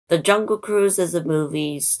The Jungle Cruise is a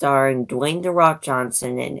movie starring Dwayne "The Rock"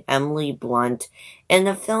 Johnson and Emily Blunt, and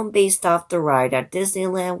a film based off the ride at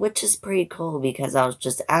Disneyland, which is pretty cool because I was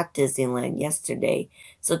just at Disneyland yesterday.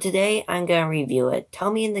 So today I'm going to review it.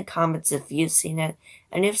 Tell me in the comments if you've seen it,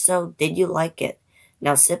 and if so, did you like it?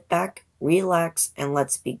 Now sit back, relax, and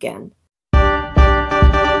let's begin.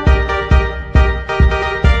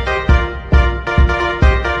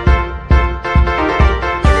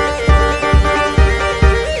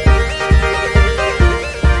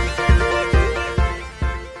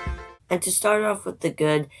 And to start off with the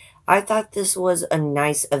good, I thought this was a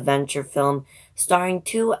nice adventure film starring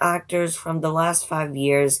two actors from the last 5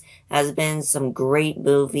 years. Has been some great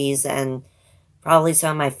movies and probably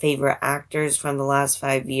some of my favorite actors from the last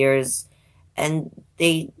 5 years. And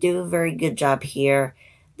they do a very good job here.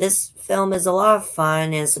 This film is a lot of fun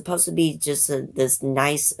and it's supposed to be just this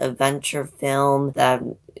nice adventure film that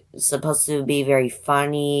supposed to be very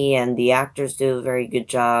funny, and the actors do a very good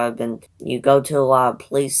job, and you go to a lot of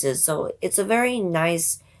places, so it's a very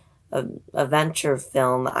nice adventure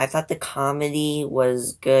film. I thought the comedy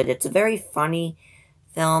was good. It's a very funny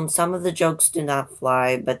film. Some of the jokes do not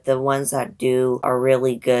fly, but the ones that do are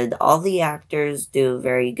really good. All the actors do a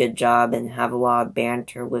very good job and have a lot of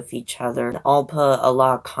banter with each other. All put a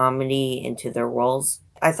lot of comedy into their roles.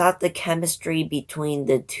 I thought the chemistry between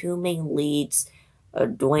the two main leads,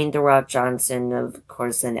 Dwayne "The Rock" Johnson, of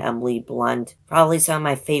course, and Emily Blunt, probably some of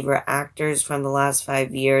my favorite actors from the last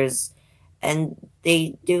 5 years, and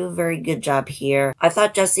they do a very good job here. I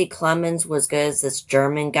thought Jesse Plemons was good as this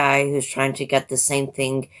German guy who's trying to get the same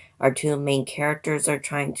thing our two main characters are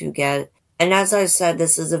trying to get. And as I said,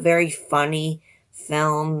 this is a very funny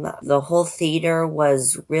film. The whole theater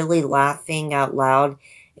was really laughing out loud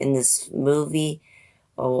in this movie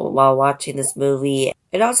while watching this movie.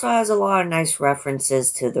 It also has a lot of nice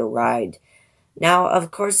references to the ride. Now,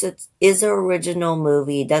 of course, it is an original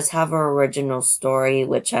movie. It does have an original story,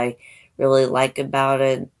 which I really like about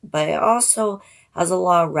it. But it also has a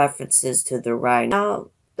lot of references to the ride. Now,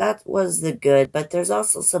 that was the good, but there's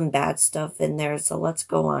also some bad stuff in there. So let's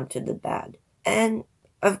go on to the bad. And,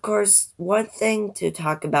 of course, one thing to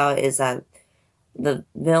talk about is that the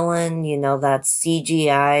villain, that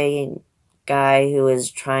CGI guy who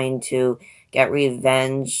is trying to get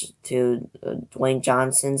revenge to Dwayne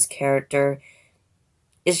Johnson's character.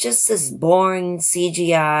 It's just this boring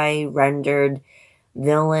CGI rendered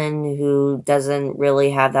villain who doesn't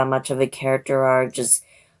really have that much of a character arc, just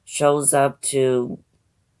shows up to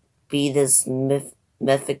be this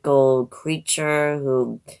mythical creature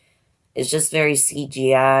who is just very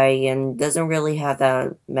CGI and doesn't really have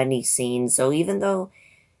that many scenes. So even though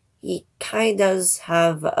he kind of does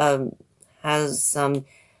have has some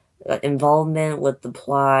involvement with the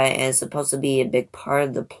plot and is supposed to be a big part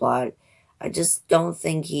of the plot, I just don't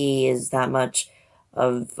think he is that much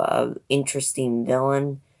of an interesting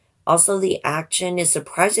villain. Also, the action is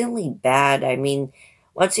surprisingly bad. I mean,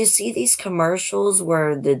 once you see these commercials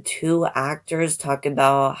where the two actors talk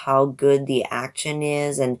about how good the action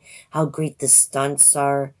is and how great the stunts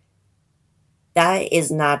are, that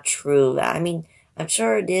is not true. I mean, I'm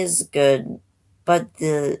sure it is good, but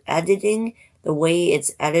the editing, the way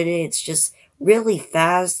it's edited, it's just really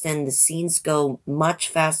fast and the scenes go much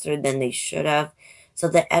faster than they should have. So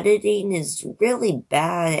the editing is really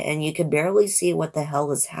bad and you can barely see what the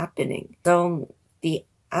hell is happening. So the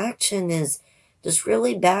action is just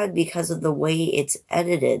really bad because of the way it's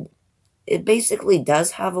edited. It basically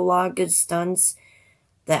does have a lot of good stunts.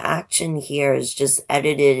 The action here is just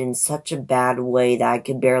edited in such a bad way that I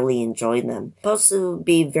could barely enjoy them. It's supposed to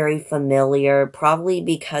be very familiar, probably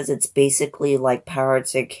because it's basically like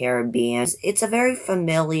Pirates of the Caribbean. It's a very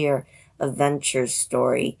familiar adventure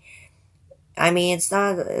story. I mean, it's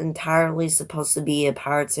not entirely supposed to be a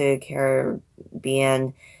Pirates of the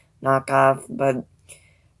Caribbean knockoff, but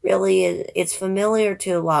really it's familiar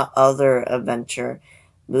to a lot of other adventure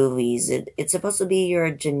movies. It's supposed to be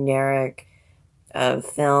your generic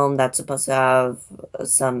film that's supposed to have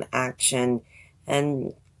some action,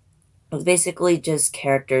 and it's basically just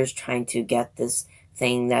characters trying to get this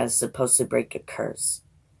thing that is supposed to break a curse.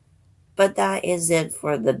 But that is it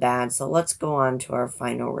for the bad, so let's go on to our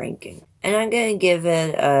final ranking. And I'm going to give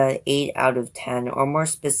it a 8 out of 10, or more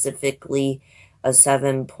specifically, a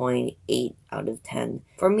 7.8 out of 10.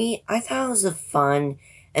 For me, I thought it was a fun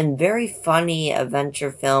and very funny adventure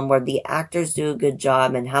film where the actors do a good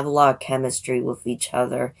job and have a lot of chemistry with each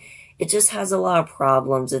other. It just has a lot of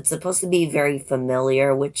problems. It's supposed to be very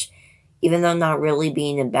familiar, which, even though not really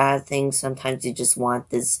being a bad thing, sometimes you just want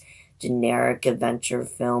this generic adventure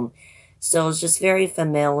film. So it's just very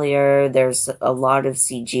familiar. There's a lot of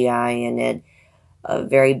CGI in it. a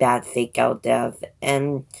very bad fake out death.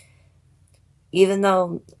 And even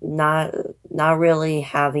though not really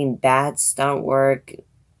having bad stunt work,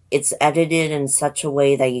 it's edited in such a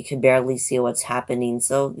way that you can barely see what's happening,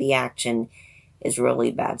 so the action is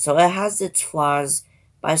really bad. So it has its flaws,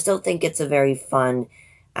 but I still think it's a very fun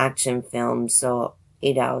action film, so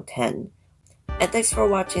 8 out of 10. And thanks for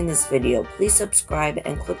watching this video. Please subscribe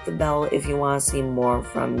and click the bell if you want to see more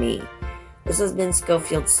from me. This has been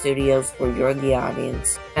Scofield Studios, where you're the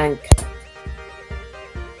audience, and